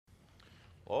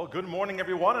Well, good morning,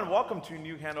 everyone, and welcome to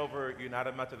New Hanover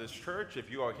United Methodist Church. If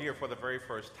you are here for the very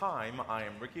first time, I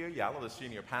am Ricky Ayala, the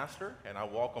senior pastor, and I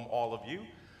welcome all of you.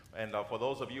 And for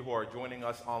those of you who are joining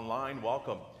us online,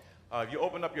 welcome. If you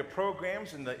open up your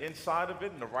programs, in the inside of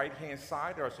it, in the right-hand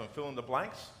side, there are some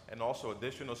fill-in-the-blanks and also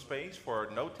additional space for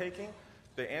note-taking.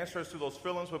 The answers to those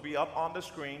fill-ins will be up on the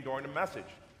screen during the message.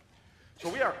 So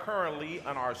we are currently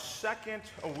on our second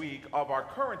week of our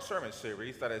current sermon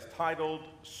series that is titled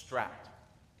Strapped.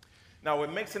 Now,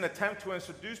 it makes an attempt to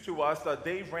introduce to us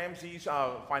Dave Ramsey's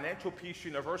Financial Peace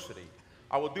University.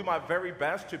 I will do my very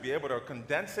best to be able to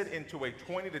condense it into a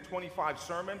 20 to 25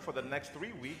 sermon for the next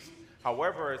 3 weeks.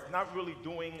 However, it's not really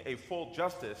doing a full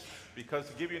justice because,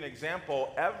 to give you an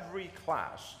example, every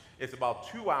class is about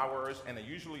 2 hours and it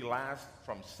usually lasts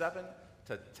from 7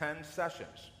 to 10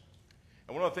 sessions.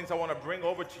 And one of the things I want to bring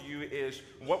over to you is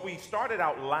what we started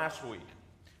out last week.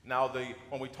 Now,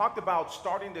 when we talked about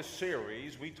starting this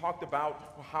series, we talked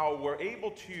about how we're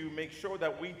able to make sure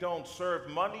that we don't serve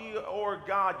money or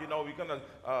God. You know, we're going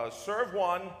to serve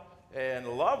one and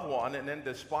love one and then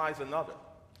despise another.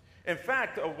 In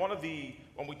fact,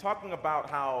 when we're talking about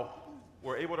how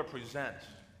we're able to present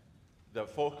the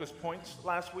focus points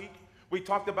last week, we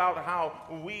talked about how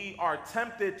we are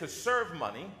tempted to serve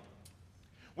money.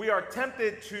 We are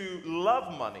tempted to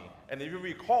love money. And if you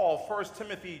recall 1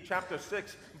 Timothy chapter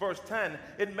 6, verse 10,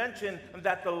 it mentioned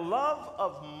that the love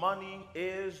of money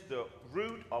is the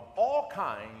root of all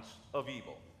kinds of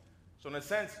evil. So in a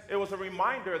sense, it was a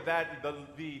reminder that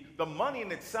the money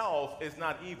in itself is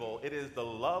not evil. It is the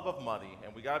love of money.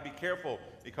 And we got to be careful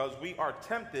because we are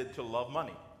tempted to love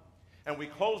money. And we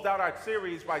closed out our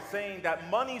series by saying that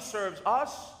money serves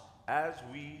us as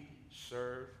we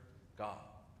serve God.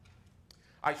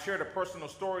 I shared a personal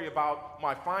story about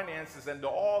my finances and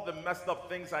all the messed up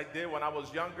things I did when I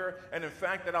was younger. And in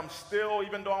fact, that I'm still,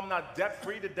 even though I'm not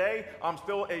debt-free today, I'm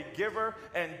still a giver.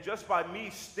 And just by me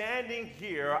standing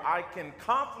here, I can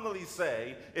confidently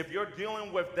say, if you're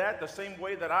dealing with that the same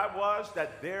way that I was,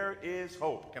 that there is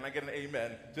hope. Can I get an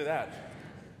amen to that?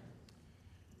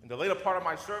 In the later part of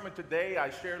my sermon today, I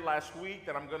shared last week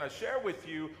that I'm going to share with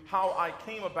you how I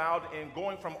came about in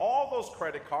going from all those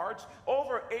credit cards,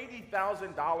 over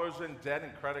 $80,000 in debt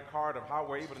and credit card, of how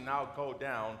we're able to now go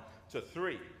down to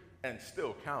 3 and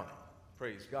still counting.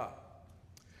 Praise God.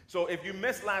 So if you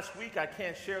missed last week, I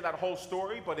can't share that whole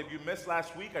story, but if you missed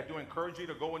last week, I do encourage you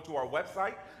to go into our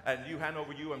website at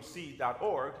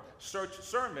newhanoverumc.org, search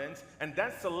sermons, and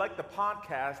then select the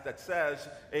podcast that says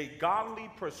A Godly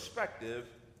Perspective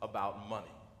About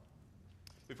Money.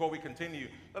 Before we continue,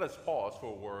 let us pause for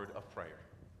a word of prayer.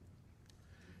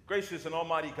 Gracious and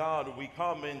almighty God, we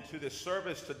come into this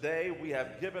service today. We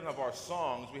have given of our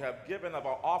songs, we have given of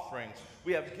our offerings,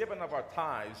 we have given of our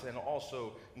tithes, and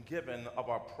also given of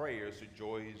our prayers,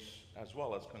 joys, as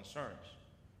well as concerns.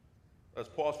 Let's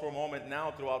pause for a moment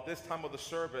now throughout this time of the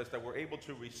service that we're able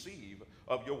to receive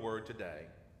of your word today.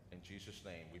 In Jesus'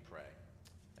 name we pray.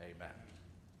 Amen.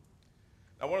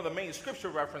 Now, one of the main scripture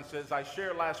references I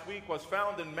shared last week was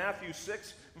found in Matthew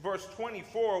 6, verse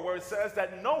 24, where it says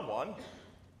that no one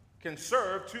can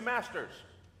serve two masters.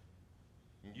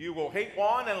 You will hate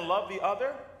one and love the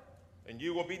other, and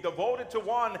you will be devoted to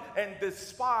one and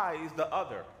despise the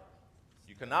other.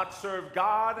 You cannot serve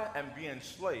God and be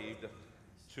enslaved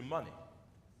to money.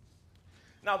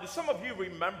 Now, do some of you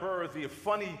remember the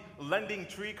funny Lending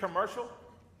Tree commercial?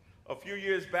 A few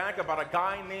years back, about a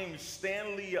guy named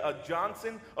Stanley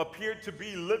Johnson appeared to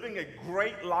be living a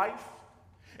great life.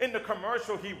 In the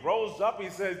commercial, he rose up, he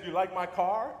says, "You like my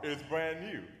car? It's brand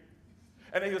new."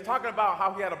 And he was talking about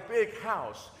how he had a big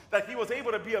house, that he was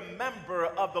able to be a member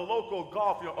of the local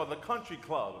golf or the country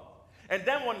club. And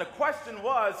then when the question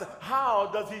was, how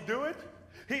does he do it?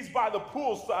 He's by the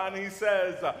poolside and he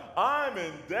says, "I'm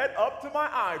in debt up to my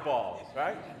eyeballs,"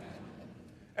 right?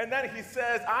 And then he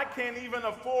says, "I can't even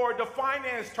afford the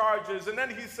finance charges." And then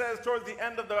he says towards the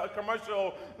end of the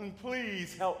commercial,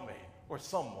 "Please help me," or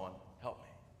 "Someone help me."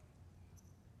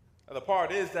 And the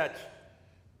part is that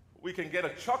we can get a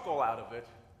chuckle out of it,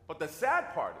 but the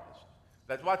sad part is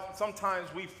that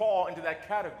sometimes we fall into that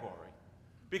category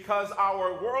because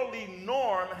our worldly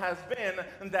norm has been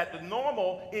that the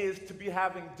normal is to be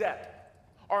having debt.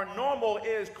 Our normal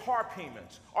is car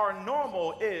payments. Our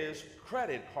normal is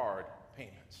credit card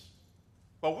payments.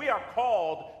 But we are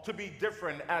called to be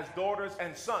different as daughters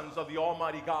and sons of the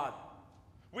Almighty God.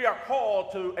 We are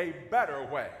called to a better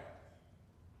way.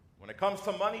 When it comes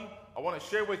to money, I want to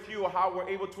share with you how we're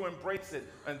able to embrace it.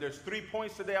 And there's 3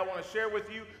 points today I want to share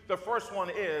with you. The first one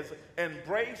is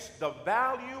embrace the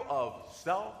value of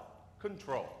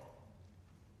self-control.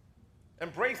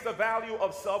 Embrace the value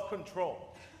of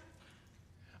self-control.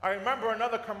 I remember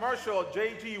another commercial,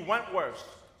 J.G. Wentworth.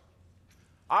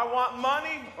 I want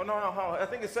money. Oh, no. I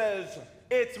think it says,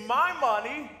 it's my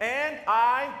money and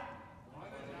I want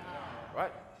it now.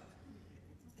 Right?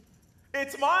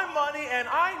 It's my money and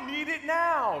I need it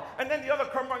now. And then the other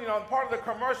part of the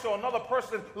commercial, another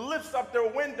person lifts up their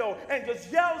window and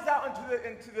just yells out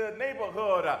into the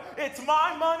neighborhood, it's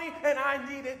my money and I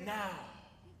need it now.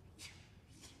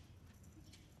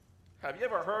 Have you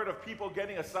ever heard of people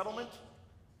getting a settlement?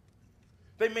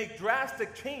 They make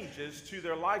drastic changes to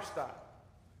their lifestyle.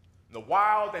 The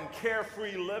wild and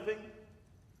carefree living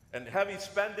and heavy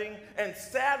spending, and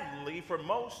sadly for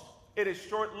most, it is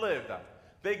short-lived.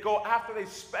 They go after they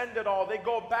spend it all. They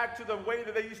go back to the way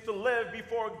that they used to live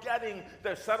before getting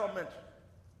their settlement.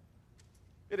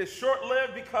 It is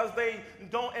short-lived because they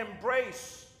don't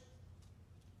embrace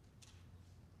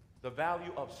the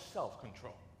value of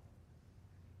self-control.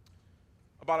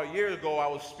 About a year ago, I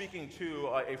was speaking to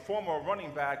a former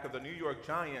running back of the New York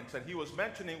Giants, and he was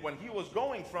mentioning when he was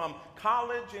going from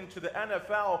college into the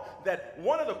NFL that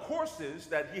one of the courses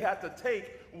that he had to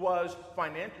take was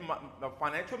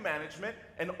financial management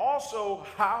and also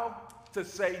how to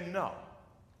say no.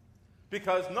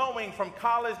 Because knowing from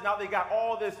college, now they got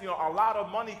all this, a lot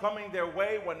of money coming their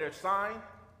way when they're signed.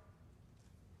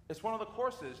 It's one of the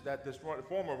courses that this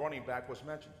former running back was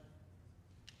mentioning.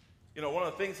 One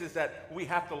of the things is that we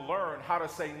have to learn how to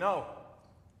say no,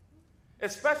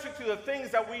 especially to the things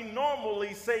that we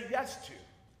normally say yes to.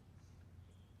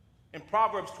 In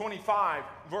Proverbs 25,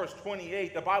 verse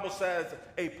 28, the Bible says,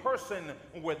 a person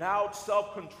without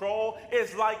self-control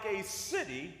is like a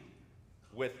city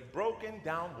with broken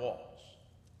down walls.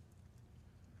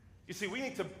 You see, we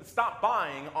need to stop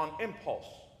buying on impulse.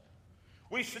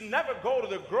 We should never go to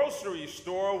the grocery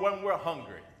store when we're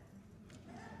hungry.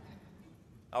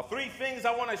 Now, 3 things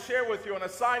I want to share with you. On a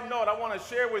side note, I want to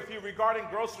share with you regarding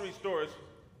grocery stores.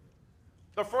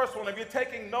 The first one, if you're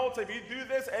taking notes, if you do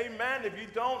this, amen. If you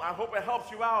don't, I hope it helps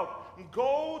you out.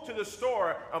 Go to the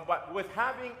store but with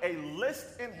having a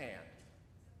list in hand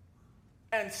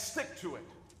and stick to it.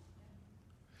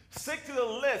 Stick to the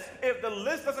list. If the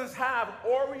list doesn't have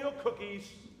Oreo cookies,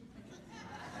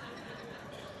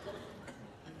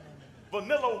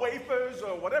 vanilla wafers,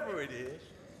 or whatever it is,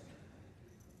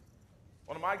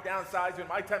 one of my downsides and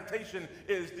my temptation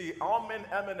is the almond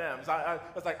M&Ms. I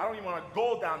was like, I don't even want to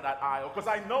go down that aisle because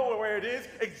I know where it is,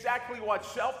 exactly what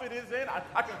shelf it is in.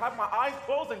 I can have my eyes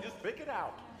closed and just pick it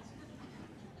out.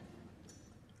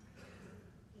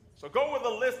 So go with a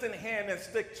list in hand and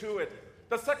stick to it.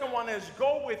 The second one is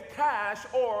go with cash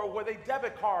or with a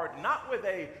debit card, not with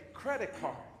a credit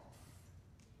card.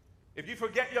 If you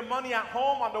forget your money at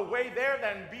home on the way there,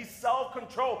 then be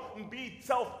self-controlled, be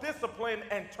self-disciplined,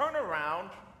 and turn around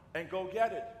and go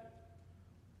get it.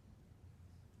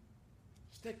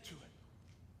 Stick to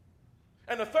it.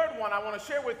 And the third one I want to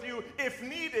share with you, if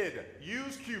needed,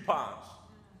 use coupons.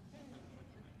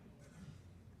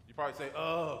 You probably say,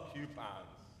 oh, coupons.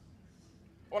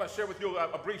 I want to share with you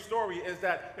a brief story is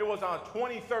that it was on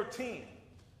 2013,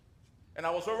 and I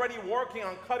was already working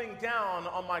on cutting down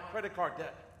on my credit card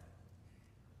debt.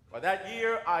 By that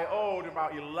year, I owed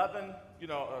about 11,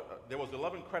 there was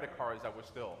 11 credit cards that were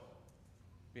still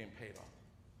being paid off.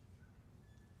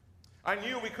 I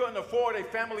knew we couldn't afford a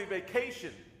family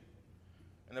vacation.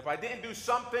 And if I didn't do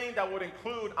something that would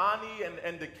include Ani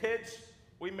and the kids,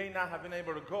 we may not have been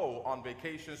able to go on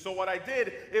vacation. So what I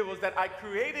did, it was that I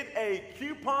created a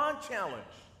coupon challenge.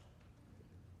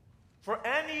 For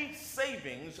any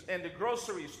savings in the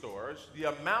grocery stores, the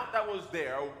amount that was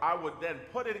there, I would then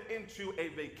put it into a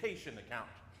vacation account.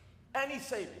 Any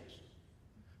savings.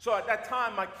 So at that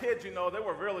time, my kids, they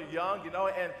were really young,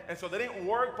 and so they didn't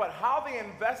work, but how they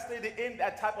invested in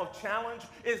that type of challenge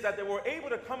is that they were able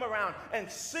to come around and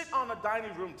sit on the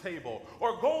dining room table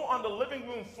or go on the living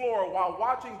room floor while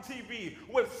watching TV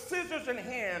with scissors in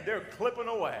hand, they're clipping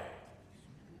away.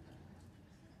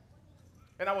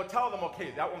 And I would tell them, okay,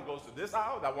 that one goes to this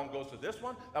aisle, that one goes to this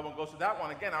one, that one goes to that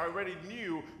one. Again, I already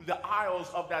knew the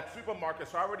aisles of that supermarket,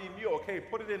 so I already knew, okay,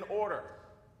 put it in order.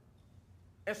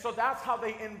 And so that's how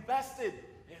they invested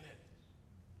in it.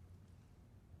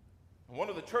 And one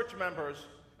of the church members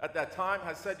at that time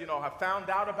had said, I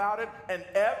found out about it, and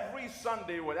every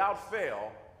Sunday, without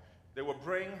fail, they would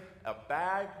bring a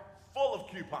bag full of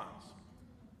coupons.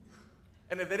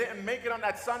 And if they didn't make it on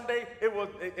that Sunday, it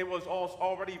was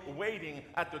already waiting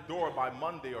at the door by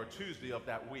Monday or Tuesday of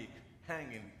that week,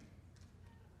 hanging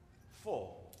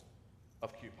full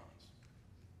of coupons.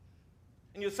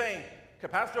 And you're saying,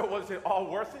 Pastor, was it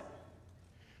all worth it?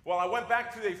 Well, I went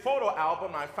back to the photo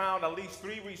album. I found at least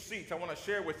 3 receipts I want to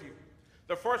share with you.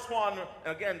 The first one,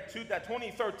 again,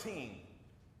 2013.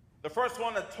 The first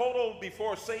one, the total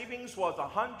before savings was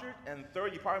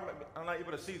 $130. Probably, I'm not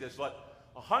able to see this, but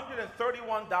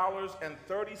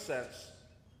 $131.30.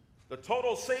 The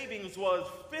total savings was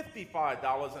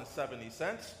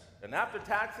 $55.70. And after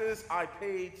taxes, I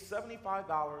paid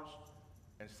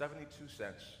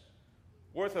 $75.72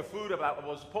 worth of food. About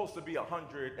was supposed to be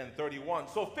 $131.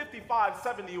 So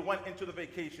 $55.70 went into the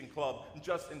vacation club,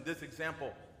 just in this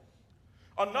example.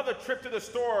 Another trip to the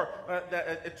store,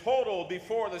 that total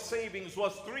before the savings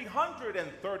was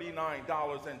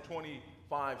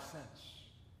 $339.25.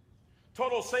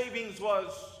 Total savings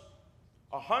was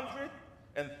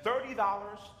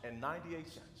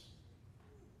 $130.98.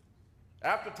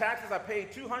 After taxes, I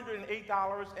paid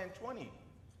 $208.27.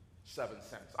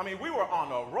 I mean, we were on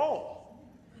a roll.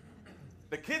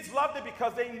 The kids loved it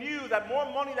because they knew that more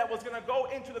money that was going to go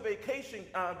into the vacation,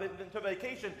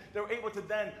 they were able to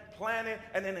then plan it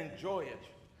and then enjoy it.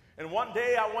 And one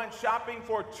day I went shopping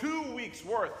for 2 weeks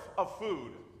worth of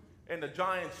food in the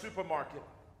giant supermarket.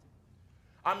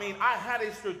 I mean, I had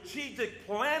a strategic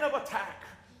plan of attack.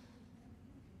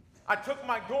 I took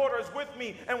my daughters with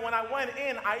me, and when I went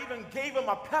in, I even gave them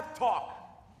a pep talk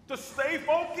to stay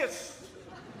focused.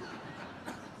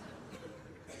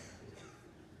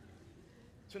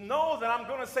 To know that I'm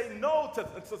going to say no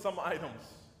to some items.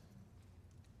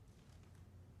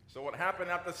 So what happened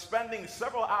after spending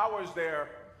several hours there,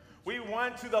 we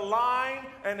went to the line,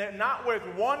 and then not with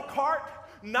 1 cart,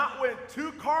 not with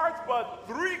 2 carts, but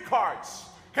 3 carts.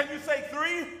 Can you say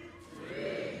 3?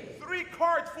 3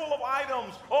 carts full of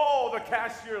items. Oh, the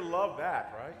cashier loved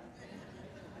that, right?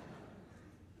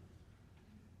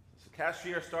 So the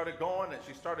cashier started going, and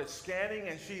she started scanning,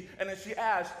 and then she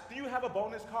asked, "Do you have a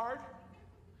bonus card?"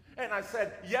 And I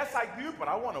said, "Yes, I do, but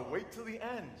I want to wait till the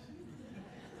end."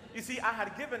 You see, I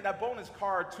had given that bonus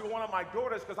card to one of my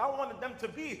daughters because I wanted them to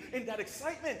be in that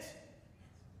excitement.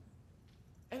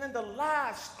 And then the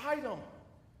last item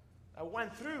I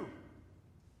went through,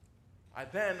 I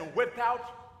then whipped out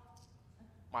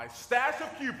my stash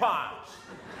of coupons.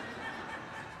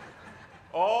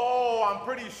 Oh, I'm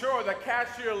pretty sure the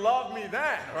cashier loved me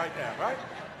then, right there, right?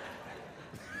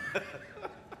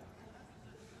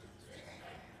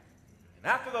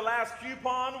 And after the last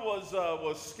coupon was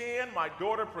scanned, my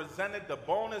daughter presented the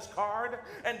bonus card,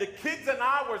 and the kids and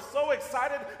I were so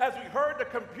excited as we heard the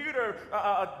computer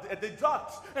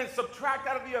deduct and subtract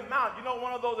out of the amount. You know,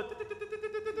 one of those.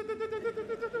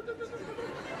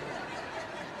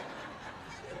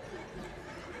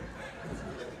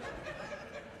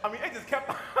 I mean, it just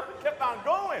kept on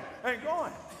going and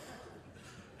going.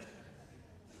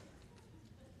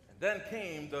 And then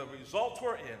came, the results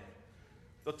were in.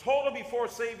 The total before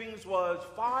savings was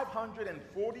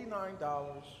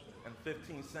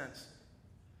 $549.15.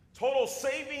 Total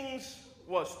savings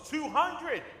was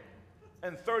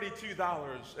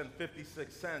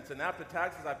 $232.56. And after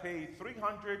taxes, I paid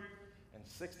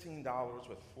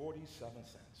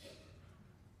 $316.47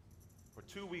 for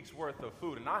 2 weeks worth of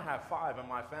food. And I have 5 in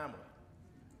my family.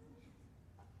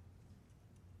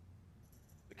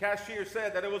 The cashier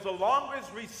said that it was the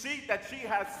longest receipt that she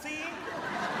has seen.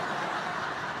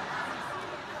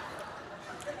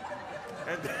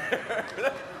 And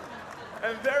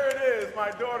there it is.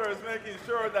 My daughter is making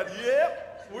sure that,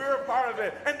 yep, we're a part of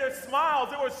it. And their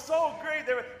smiles, they were so great.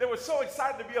 They were so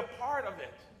excited to be a part of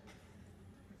it.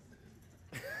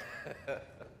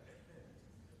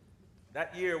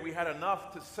 That year, we had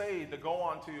enough to save to go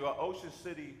on to Ocean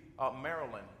City,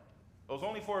 Maryland. It was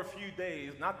only for a few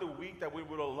days, not the week that we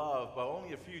would have loved, but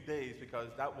only a few days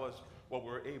because that was what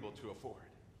we were able to afford.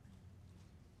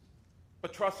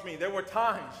 But trust me, there were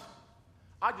times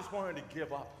I just wanted to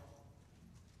give up.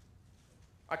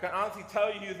 I can honestly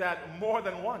tell you that more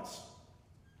than once.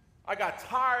 I got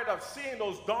tired of seeing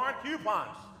those darn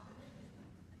coupons.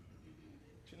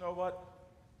 But you know what?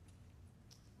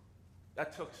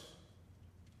 That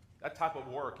type of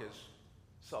work is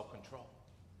self-control.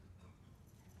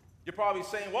 You're probably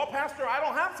saying, "Well, Pastor, I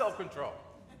don't have self-control."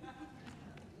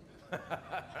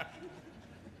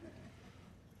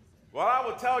 Well, I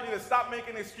will tell you to stop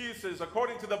making excuses.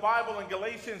 According to the Bible in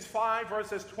Galatians 5,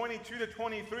 verses 22 to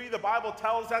 23, the Bible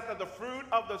tells us that the fruit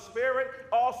of the Spirit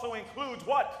also includes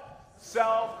what?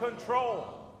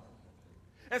 Self-control.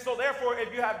 And so therefore,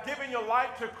 if you have given your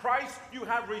life to Christ, you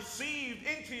have received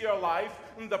into your life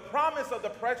the promise of the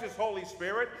precious Holy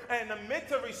Spirit. And in the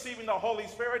midst of receiving the Holy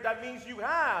Spirit, that means you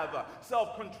have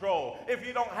self-control. If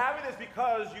you don't have it, it's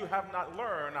because you have not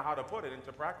learned how to put it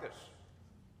into practice.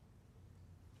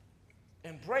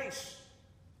 Embrace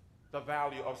the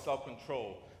value of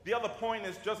self-control. The other point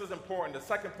is just as important. The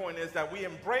second point is that we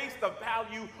embrace the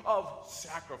value of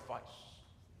sacrifice.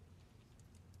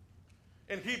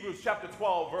 In Hebrews chapter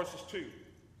 12, verses 2,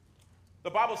 the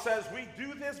Bible says we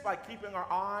do this by keeping our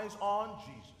eyes on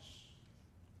Jesus,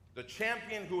 the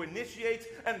champion who initiates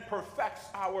and perfects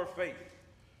our faith.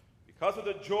 Because of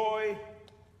the joy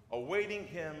awaiting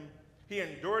him, he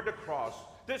endured the cross,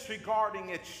 disregarding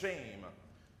its shame.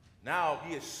 Now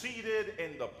he is seated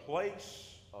in the place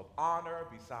of honor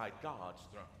beside God's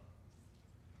throne.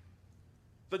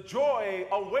 The joy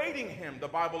awaiting him, the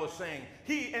Bible is saying,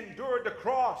 he endured the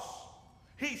cross.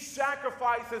 He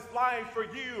sacrificed his life for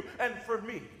you and for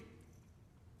me.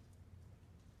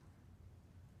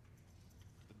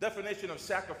 The definition of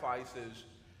sacrifice is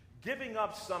giving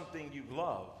up something you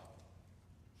love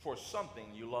for something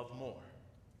you love more.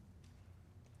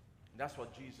 And that's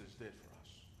what Jesus did for us.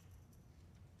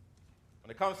 When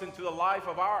it comes into the life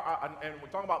of and we're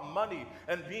talking about money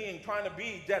and trying to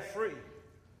be debt-free,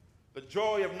 the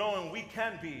joy of knowing we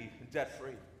can be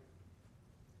debt-free.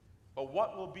 But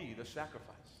what will be the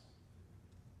sacrifice?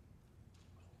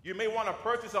 You may want to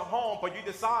purchase a home, but you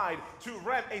decide to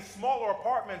rent a smaller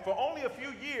apartment for only a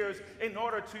few years in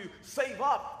order to save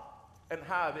up and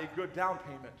have a good down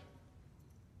payment.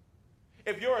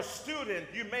 If you're a student,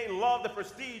 you may love the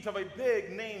prestige of a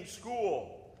big name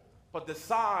school, but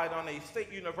decide on a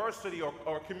state university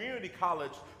or community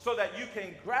college so that you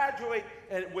can graduate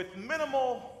with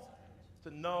minimal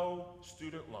to no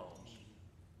student loans.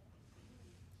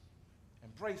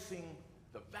 Embracing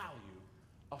the value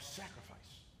of sacrifice.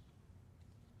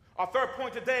 Our third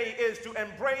point today is to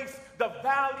embrace the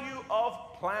value of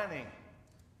planning.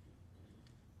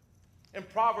 In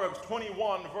Proverbs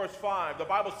 21, verse 5, the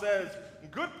Bible says,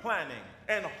 good planning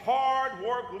and hard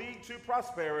work lead to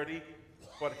prosperity,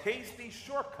 but hasty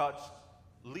shortcuts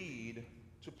lead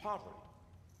to poverty.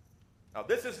 Now,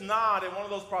 this is not in one of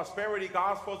those prosperity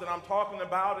gospels that I'm talking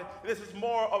about. This is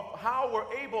more of how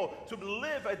we're able to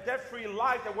live a debt-free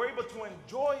life, that we're able to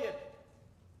enjoy it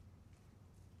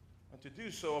and to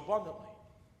do so abundantly.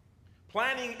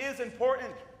 Planning is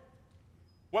important.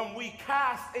 When we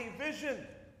cast a vision,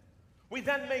 we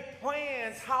then make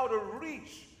plans how to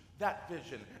reach that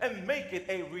vision and make it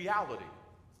a reality.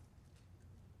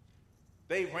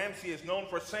 Dave Ramsey is known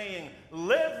for saying,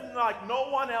 live like no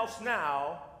one else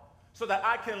now, so that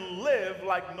I can live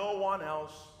like no one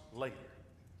else later.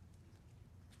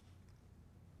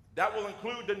 That will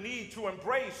include the need to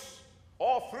embrace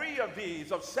all three of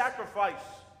these, of sacrifice,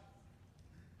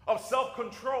 of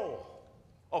self-control,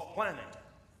 of planning.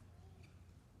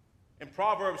 In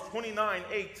Proverbs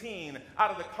 29:18,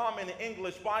 out of the Common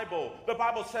English Bible, the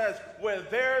Bible says, where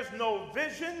there's no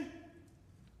vision,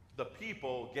 the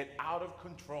people get out of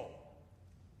control.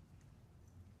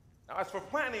 Now, as for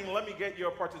planning, let me get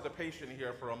your participation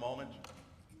here for a moment.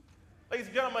 Ladies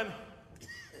and gentlemen,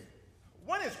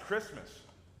 when is Christmas?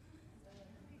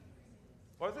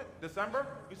 What is it? December,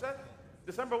 you said?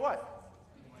 December what?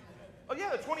 Oh,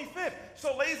 yeah, the 25th.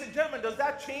 So, ladies and gentlemen, does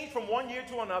that change from one year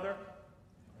to another?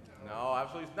 No,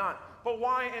 absolutely not. But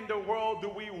why in the world do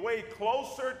we wait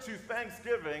closer to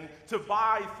Thanksgiving to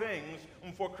buy things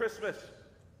for Christmas?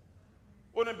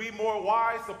 Wouldn't it be more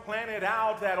wise to plan it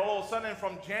out that all of a sudden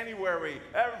from January,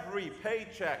 every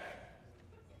paycheck,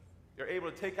 you're able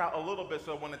to take out a little bit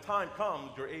so when the time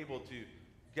comes, you're able to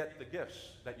get the gifts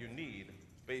that you need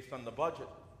based on the budget?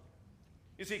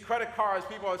 You see, credit cards,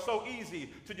 people, are so easy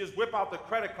to just whip out the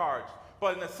credit cards.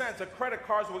 But in a sense, the credit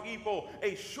cards will equal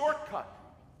a shortcut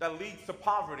that leads to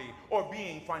poverty or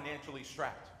being financially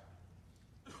strapped.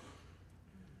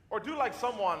 Or do like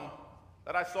someone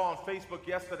that I saw on Facebook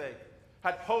yesterday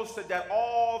had posted that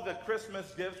all the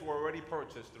Christmas gifts were already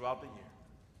purchased throughout the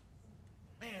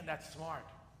year. Man, that's smart.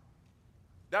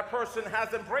 That person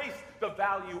has embraced the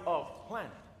value of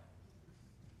planning.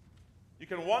 You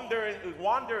can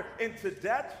wander into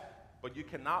debt, but you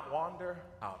cannot wander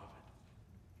out of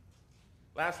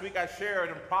it. Last week I shared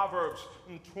in Proverbs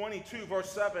 22,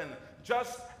 verse 7,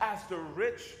 just as the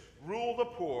rich rule the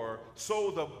poor,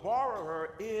 so the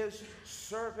borrower is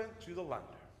servant to the lender.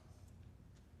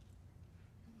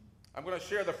 I'm going to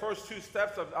share the first two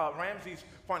steps of Ramsey's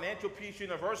Financial Peace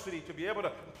University to be able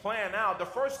to plan out. The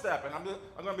first step, and I'm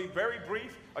going to be very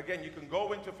brief. Again, you can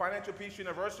go into Financial Peace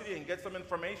University and get some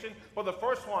information. But the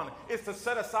first one is to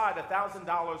set aside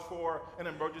 $1,000 for an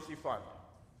emergency fund.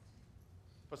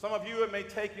 For some of you, it may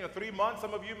take 3 months.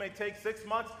 Some of you may take 6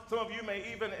 months. Some of you may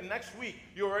even, next week,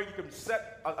 you can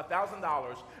set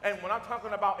 $1,000. And when I'm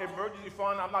talking about emergency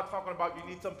fund, I'm not talking about you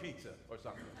need some pizza or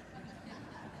something.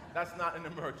 That's not an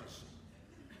emergency.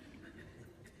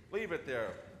 Leave it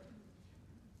there.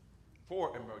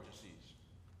 for emergencies.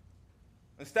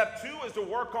 And step 2 is to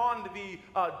work on the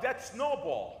debt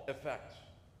snowball effect.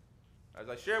 As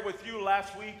I shared with you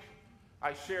last week,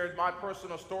 I shared my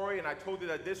personal story, and I told you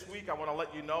that this week I want to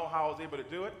let you know how I was able to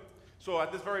do it. So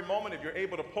at this very moment, if you're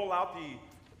able to pull out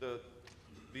the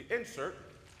insert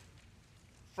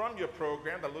from your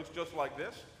program that looks just like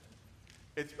this,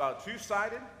 it's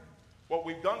two-sided. What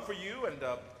we've done for you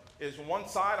is one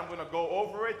side, I'm going to go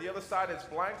over it. The other side is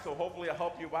blank, so hopefully I'll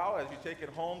help you out as you take it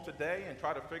home today and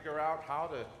try to figure out how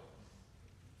to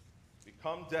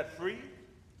become debt-free.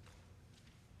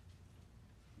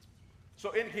 So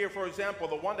in here, for example,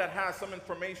 the one that has some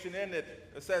information in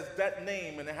it, it says debt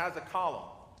name, and it has a column.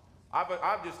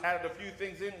 I've just added a few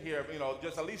things in here,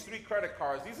 just at least 3 credit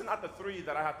cards. These are not the 3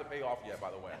 that I have to pay off yet,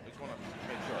 by the way. I just want to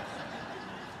make sure.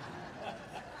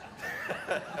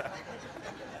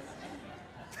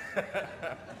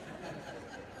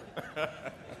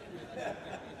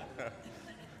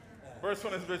 First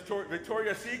one is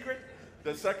Victoria's Secret.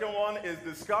 The second one is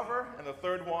Discover, and the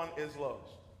third one is Lowe's.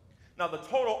 Now, the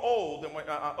total owed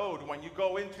when you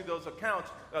go into those accounts,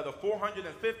 the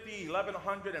 450,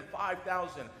 1,100, and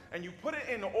 5,000, and you put it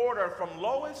in order from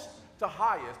lowest to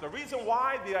highest. The reason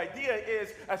why, the idea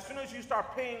is, as soon as you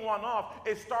start paying one off,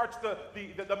 it starts the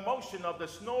motion of the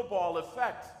snowball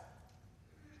effect.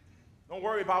 Don't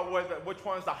worry about which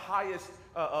one's the highest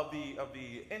of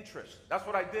the interest. That's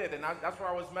what I did, and that's where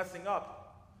I was messing up.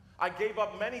 I gave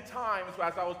up many times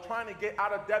as I was trying to get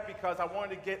out of debt because I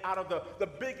wanted to get out of the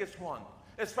biggest one,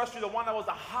 especially the one that was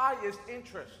the highest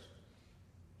interest.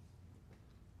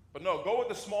 But no, go with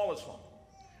the smallest one.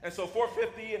 And so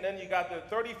 $450, and then you got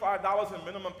the $35 in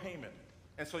minimum payment.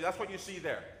 And so that's what you see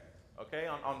there, okay,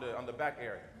 on the back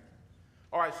area.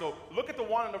 All right, so look at the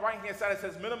one on the right-hand side. It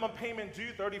says minimum payment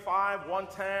due, $35,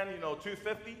 $110,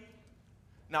 $250.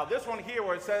 Now, this one here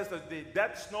where it says that the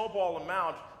debt snowball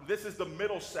amount, this is the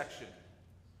middle section,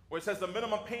 where it says the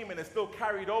minimum payment is still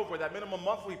carried over, that minimum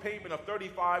monthly payment of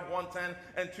 $35, $110,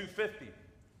 and $250.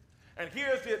 And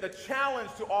here's the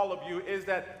challenge to all of you is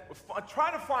that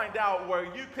try to find out where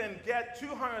you can get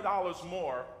 $200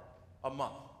 more a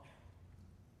month.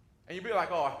 And you'd be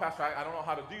like, oh, Pastor, I don't know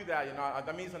how to do that.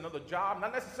 That means another job.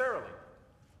 Not necessarily.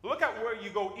 Look at where you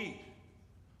go eat.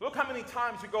 Look how many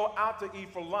times you go out to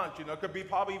eat for lunch. It could be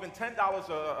probably even $10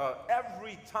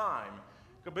 every time.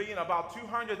 It could be about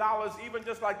 $200, even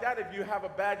just like that if you have a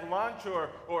bag lunch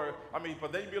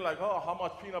but then you'd be like, oh, how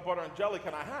much peanut butter and jelly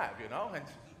can I have,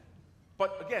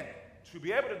 But again, to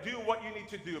be able to do what you need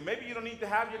to do, maybe you don't need to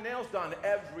have your nails done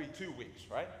every 2 weeks,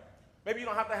 right? Maybe you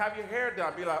don't have to have your hair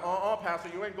done. Be like, Pastor,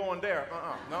 you ain't going there.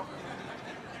 No.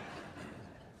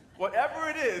 Whatever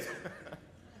it is,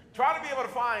 try to be able to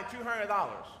find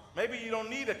 $200. Maybe you don't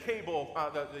need a cable,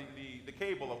 the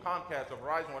cable of Comcast or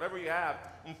Verizon, whatever you have,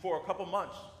 for a couple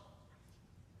months.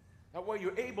 That way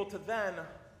you're able to then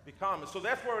become. So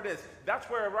that's where it is. That's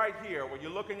where right here, when you're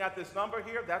looking at this number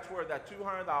here, that's where that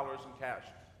 $200 in cash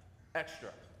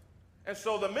extra. And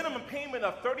so the minimum payment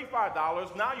of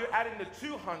 $35, now you're adding the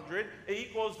 $200, it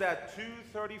equals that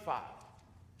 $235.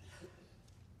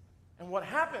 And what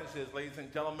happens is, ladies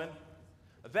and gentlemen,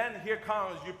 then here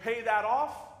comes, you pay that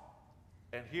off,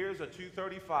 and here's a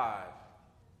 $235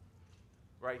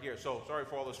 right here. So sorry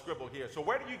for all the scribble here. So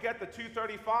where do you get the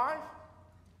 $235?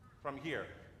 From here.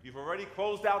 You've already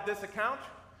closed out this account.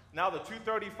 Now the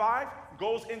 $235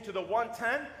 goes into the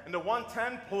 $110, and the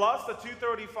 $110 plus the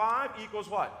 $235 equals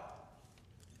what?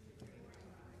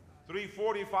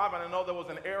 $345. And I know there was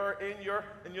an error in your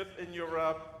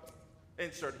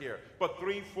insert here, but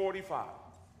 $345.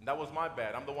 And that was my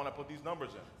bad. I'm the one that put these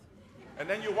numbers in. And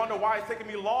then you wonder why it's taking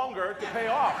me longer to pay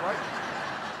off, right?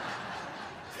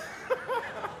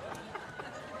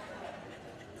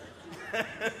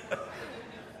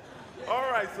 All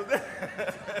right, so then,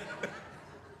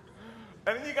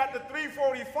 and then you got the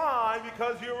 $345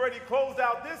 because you already closed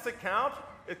out this account.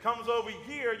 It comes over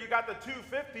here. You got the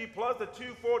 $250 plus the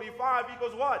 $245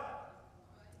 equals what?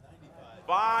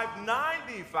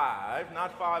 $595,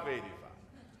 not $585.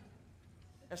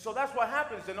 And so that's what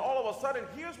happens. And all of a sudden,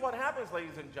 here's what happens,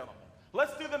 ladies and gentlemen.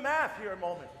 Let's do the math here a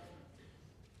moment.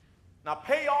 Now,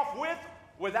 pay off with,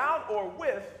 without, or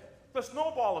with the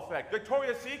snowball effect.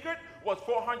 Victoria's Secret was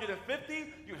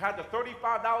 $450. You had the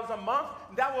 $35 a month.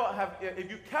 That will have, if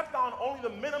you kept on only the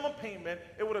minimum payment,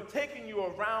 it would have taken you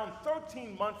around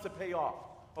 13 months to pay off.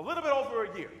 A little bit over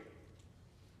a year.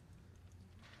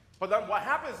 But then what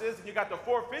happens is, you got the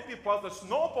 $450 plus the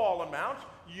snowball amount,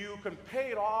 you can pay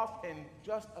it off in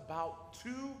just about 2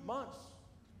 months.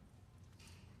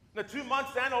 Now 2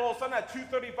 months then, all of a sudden that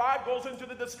 $235 goes into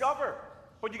the Discover.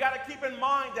 But you got to keep in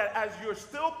mind that as you're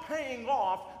still paying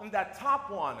off that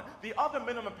top one, the other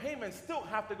minimum payments still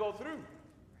have to go through.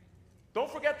 Don't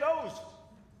forget those.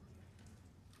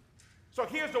 So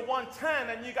here's the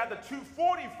 110, and you got the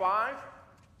 245.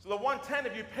 So the 110,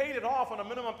 if you paid it off on a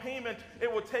minimum payment,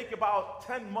 it would take about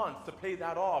 10 months to pay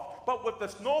that off. But with the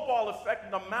snowball effect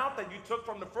and the amount that you took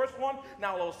from the first one,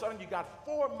 now all of a sudden you got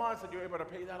 4 months that you're able to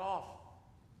pay that off.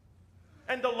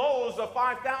 And the lows of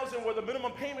 5,000, where the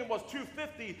minimum payment was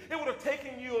 250, it would have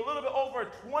taken you a little bit over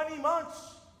 20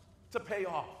 months to pay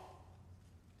off.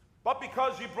 But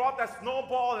because you brought that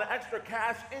snowball and extra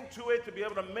cash into it to be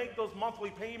able to make those monthly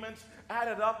payments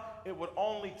added up, it would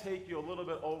only take you a little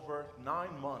bit over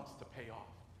 9 months to pay off.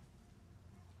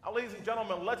 Now, ladies and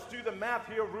gentlemen, let's do the math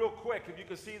here real quick. If you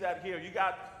can see that here, you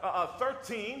got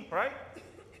 13, right?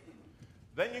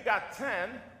 Then you got 10,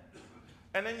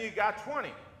 and then you got 20.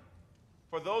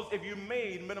 For those, if you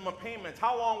made minimum payments,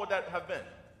 how long would that have been?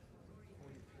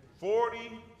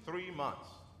 43 months.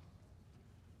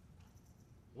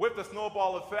 With the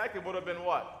snowball effect, it would have been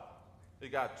what? You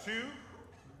got 2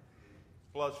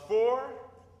 plus 4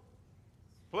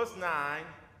 plus 9,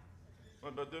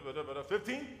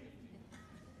 15?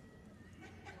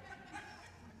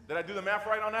 Did I do the math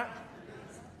right on that?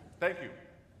 Thank you.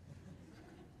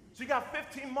 So you got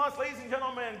 15 months, ladies and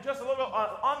gentlemen, just a little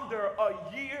under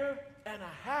a year and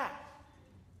a half.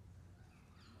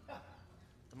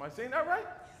 Am I saying that right?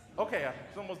 Okay,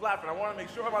 someone's laughing. I want to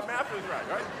make sure my math is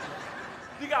right?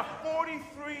 You got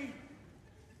 43,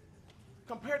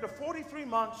 compared to 43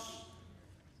 months,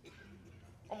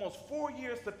 almost 4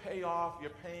 years to pay off,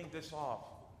 you're paying this off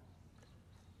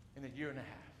in a year and a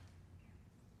half.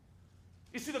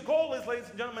 You see, the goal is, ladies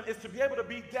and gentlemen, is to be able to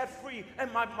be debt-free.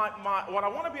 And what I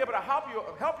want to be able to help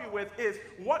you with is,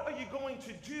 what are you going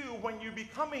to do when you're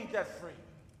becoming debt-free?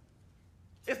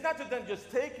 It's not to then just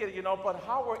take it, but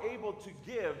how we're able to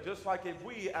give, just like if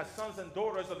we, as sons and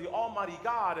daughters of the Almighty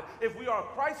God, if we are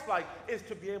Christ-like, is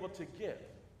to be able to give.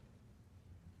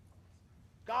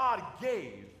 God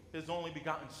gave His only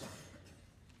begotten Son.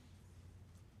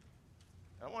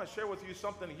 And I want to share with you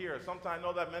something here. Sometimes I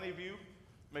know that many of you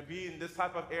may be in this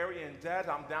type of area in debt.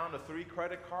 I'm down to 3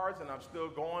 credit cards, and I'm still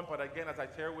going. But again, as I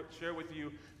share with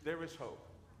you, there is hope.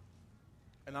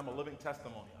 And I'm a living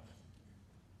testimony of it.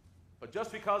 But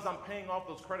just because I'm paying off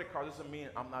those credit cards doesn't mean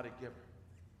I'm not a giver.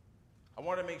 I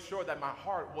want to make sure that my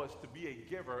heart was to be a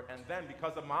giver, and then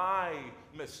because of my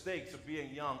mistakes of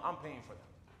being young, I'm paying for them.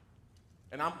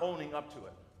 And I'm owning up to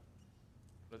it.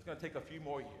 But it's going to take a few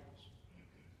more years.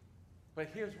 But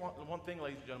here's one thing,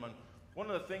 ladies and gentlemen. One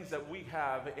of the things that we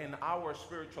have in our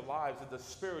spiritual lives is the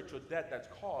spiritual debt that's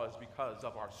caused because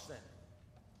of our sin.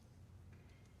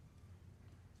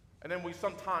 And then we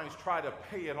sometimes try to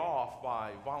pay it off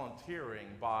by volunteering,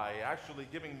 by actually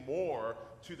giving more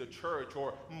to the church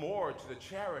or more to the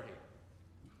charity,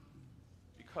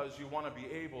 because you want to be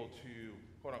able to,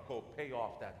 quote unquote, pay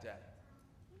off that debt.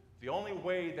 The only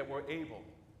way that we're able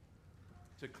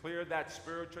to clear that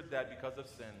spiritual debt because of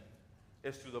sin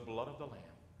is through the blood of the Lamb,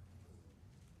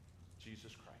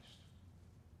 Jesus Christ.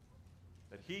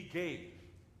 That He gave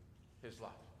His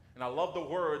life. And I love the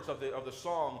words of the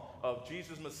song of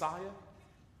Jesus Messiah,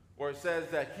 where it says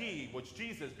that He, which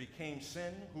Jesus became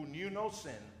sin, who knew no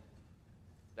sin,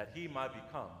 that He might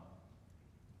become,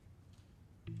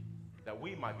 that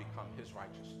we might become His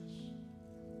righteousness.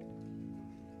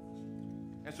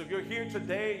 And so if you're here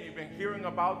today, you've been hearing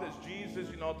about this Jesus,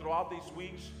 throughout these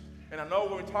weeks. And I know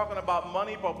we're talking about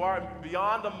money, but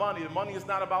beyond the money is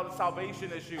not about the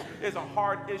salvation issue. It's a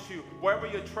heart issue. Wherever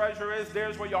your treasure is,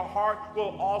 there's where your heart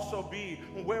will also be.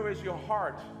 Where is your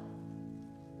heart?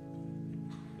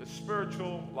 The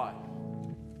spiritual life.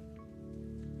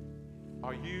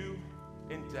 Are you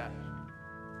in debt?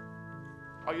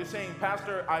 Are you saying,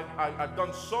 Pastor, I've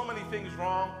done so many things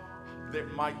wrong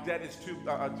that my debt is too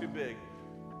big?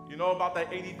 You know about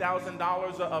that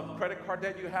 $80,000 of credit card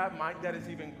debt you have? My debt is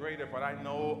even greater, but I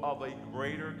know of a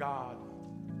greater God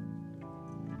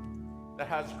that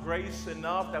has grace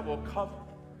enough that will cover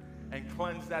and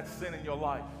cleanse that sin in your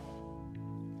life.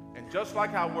 And just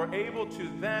like how we're able to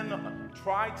then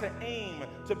try to aim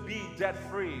to be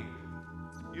debt-free,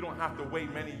 you don't have to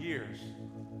wait many years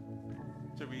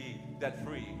to be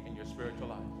debt-free in your spiritual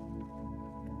life.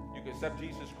 You can accept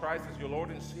Jesus Christ as your Lord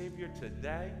and Savior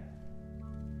today.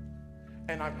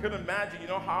 And I could imagine,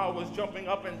 how I was jumping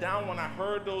up and down when I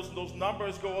heard those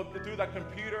numbers go through that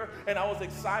computer, and I was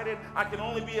excited. I can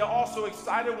only be also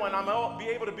excited when I'm be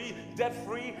able to be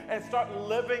debt-free and start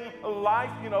living life,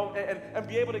 and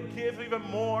be able to give even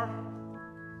more.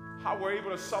 How we're able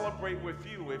to celebrate with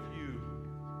you if you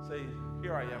say,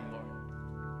 here I am, Lord.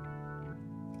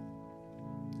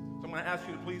 I'm going to ask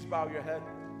you to please bow your head.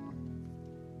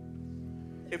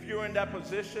 If you're in that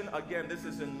position, again, this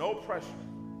is in no pressure.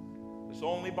 It's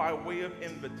only by way of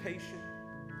invitation.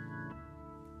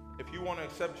 If you want to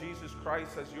accept Jesus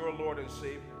Christ as your Lord and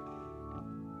Savior,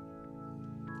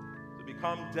 to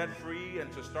become debt-free and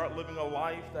to start living a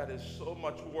life that is so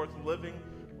much worth living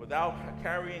without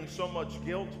carrying so much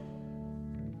guilt,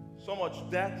 so much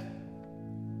debt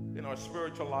in our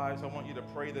spiritual lives, I want you to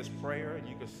pray this prayer, and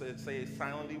you can say it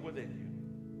silently within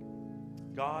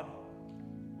you. God,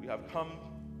 we have come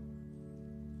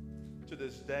to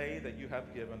this day that you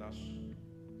have given us.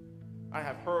 I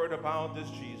have heard about this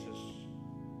Jesus,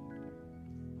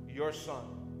 your Son.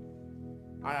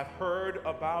 I have heard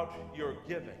about your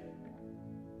giving,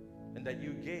 and that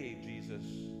you gave Jesus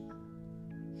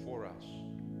for us.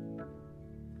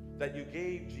 That you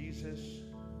gave Jesus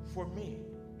for me.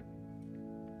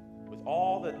 With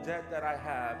all the debt that I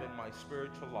have in my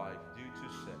spiritual life due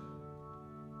to sin,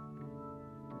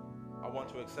 I want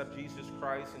to accept Jesus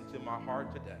Christ into my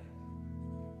heart today.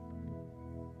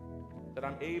 That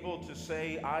I'm able to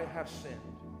say, I have sinned,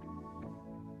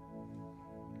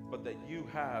 but that you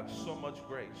have so much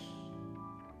grace,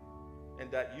 and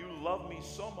that you love me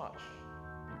so much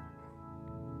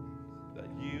that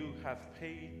you have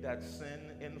paid that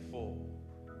sin in full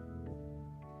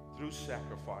through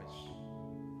sacrifice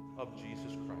of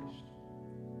Jesus Christ.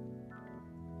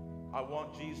 I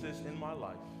want Jesus in my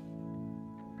life.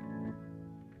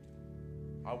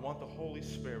 I want the Holy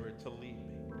Spirit to lead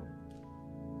me.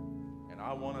 And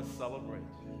I want to celebrate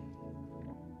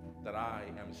that I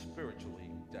am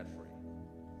spiritually debt-free.